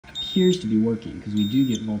appears to be working because we do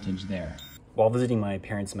get voltage there. While visiting my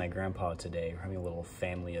parents and my grandpa today, we're having a little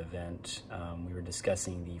family event. We were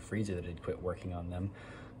discussing the freezer that had quit working on them.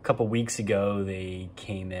 A couple weeks ago, they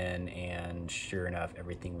came in and sure enough,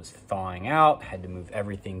 everything was thawing out. Had to move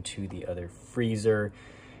everything to the other freezer.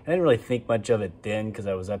 I didn't really think much of it then because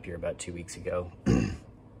I was up here about 2 weeks ago.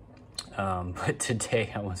 But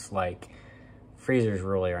today I was like, freezers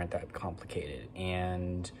really aren't that complicated.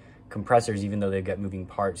 And compressors, even though they've got moving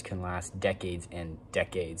parts, can last decades and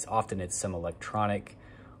decades. Often it's some electronic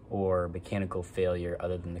or mechanical failure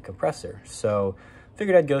other than the compressor. So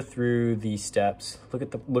figured I'd go through these steps,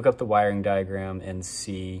 look up the wiring diagram and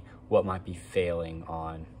see what might be failing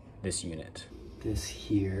on this unit. This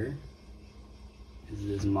here is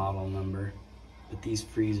this model number, but these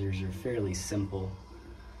freezers are fairly simple.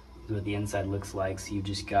 This is what the inside looks like. So you've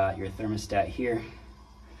just got your thermostat here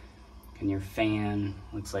and your fan,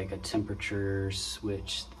 looks like a temperature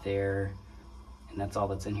switch there, and that's all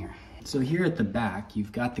that's in here. So here at the back,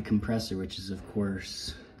 you've got the compressor, which is of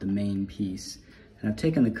course the main piece. And I've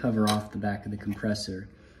taken the cover off the back of the compressor,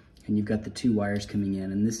 and you've got the two wires coming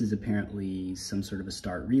in, and this is apparently some sort of a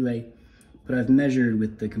start relay, but I've measured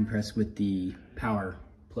with the power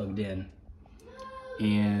plugged in,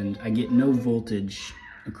 and I get no voltage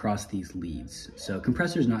across these leads. So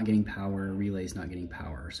compressor's not getting power, relay's not getting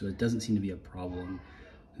power, so it doesn't seem to be a problem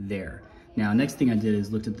there. Now, next thing I did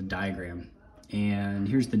is looked at the diagram, and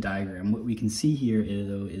here's the diagram. What we can see here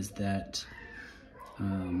is that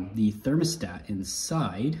the thermostat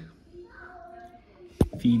inside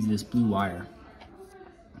feeds this blue wire.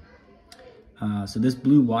 So this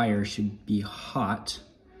blue wire should be hot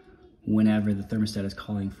whenever the thermostat is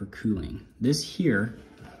calling for cooling. This here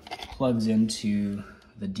plugs into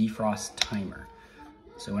the defrost timer.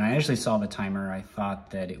 So when I initially saw the timer, I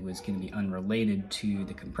thought that it was going to be unrelated to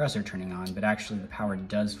the compressor turning on, but actually the power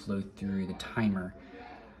does flow through the timer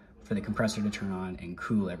for the compressor to turn on and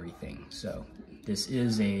cool everything. So this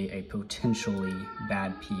is a potentially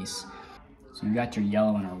bad piece. So you got your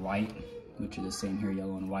yellow and our white, which are the same here,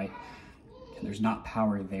 yellow and white, and there's not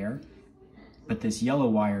power there. But this yellow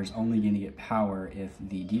wire is only going to get power if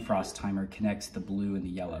the defrost timer connects the blue and the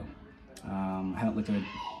yellow. I haven't looked at it.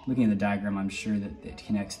 Looking at the diagram, I'm sure that it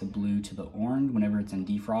connects the blue to the orange whenever it's in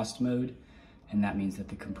defrost mode, and that means that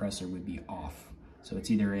the compressor would be off. So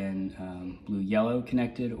it's either in blue-yellow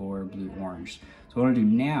connected or blue-orange. So what I'm gonna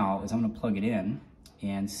do now is I'm gonna plug it in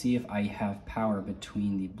and see if I have power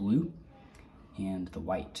between the blue and the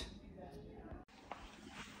white.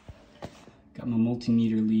 Got my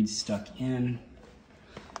multimeter lead stuck in,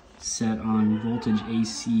 set on voltage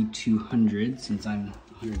AC 200 since I'm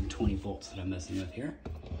 120 volts that I'm messing with here.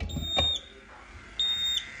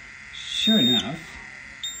 Sure enough,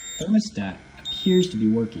 thermostat appears to be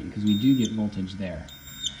working because we do get voltage there.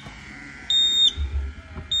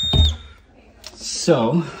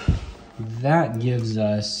 So that gives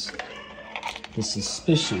us the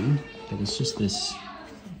suspicion that it's just this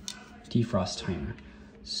defrost timer.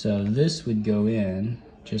 So this would go in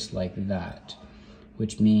just like that,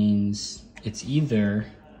 which means it's either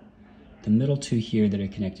the middle two here that are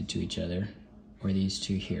connected to each other or these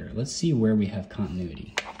two here. Let's see where we have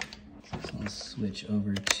continuity. So let's switch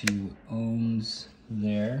over to ohms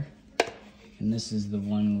there. And this is the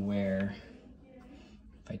one where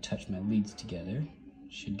if I touch my leads together,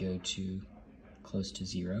 it should go to close to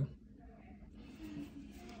 0.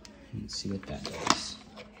 Let's see what that does.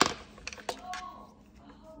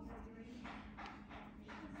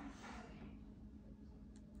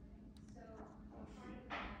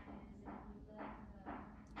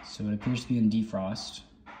 So it appears to be in defrost,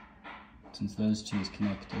 since those two is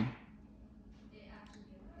connected.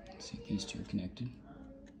 Let's see if these two are connected.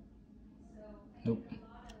 Nope.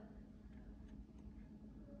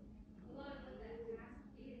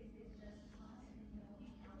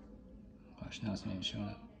 Gosh, now it's not even showing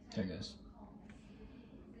up. There it goes.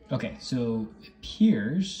 Okay, so it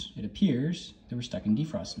appears that we're stuck in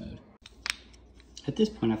defrost mode. At this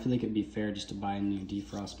point, I feel like it'd be fair just to buy a new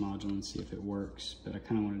defrost module and see if it works, but I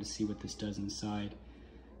kind of wanted to see what this does inside.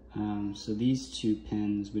 So these two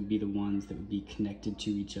pins would be the ones that would be connected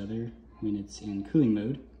to each other when it's in cooling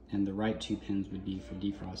mode, and the right two pins would be for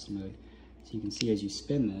defrost mode. So you can see as you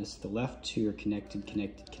spin this, the left two are connected.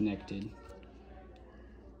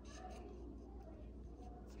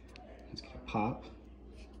 It's gonna pop.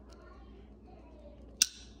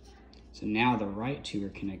 So now the right two are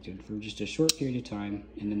connected for just a short period of time,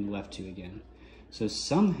 and then the left two again. So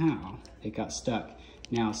somehow it got stuck.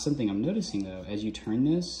 Now, something I'm noticing though, as you turn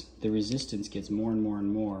this, the resistance gets more and more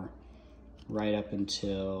and more right up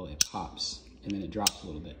until it pops, and then it drops a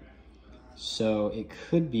little bit. So it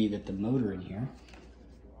could be that the motor in here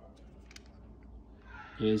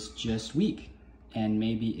is just weak, and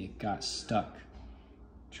maybe it got stuck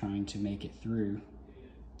trying to make it through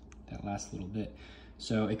that last little bit.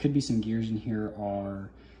 So it could be some gears in here are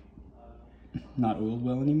not oiled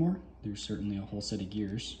well anymore. There's certainly a whole set of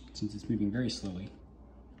gears since it's moving very slowly.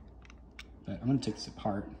 But I'm gonna take this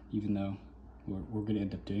apart, even though what we're gonna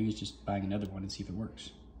end up doing is just buying another one and see if it works.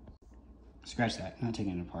 Scratch that, I'm not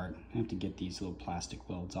taking it apart. I have to get these little plastic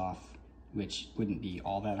welds off, which wouldn't be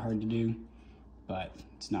all that hard to do, but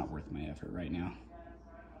it's not worth my effort right now.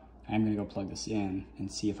 I'm gonna go plug this in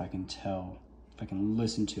and see if I can tell, if I can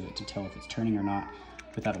listen to it to tell if it's turning or not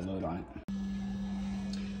without a load on it.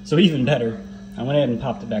 So even better, I went ahead and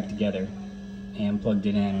popped it back together and plugged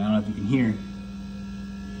it in. And I don't know if you can hear,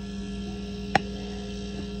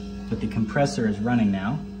 but the compressor is running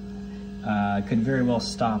now. It could very well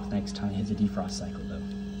stop next time it hits a defrost cycle though.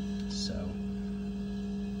 So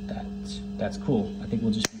that's cool. I think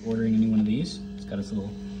we'll just be ordering a new one of these. It's got its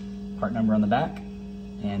little part number on the back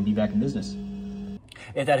and be back in business.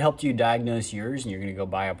 If that helped you diagnose yours and you're gonna go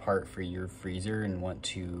buy a part for your freezer and want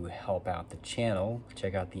to help out the channel,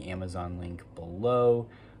 check out the Amazon link below.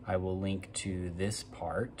 I will link to this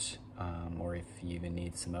part, or if you even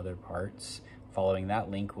need some other parts, following that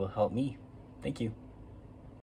link will help me. Thank you.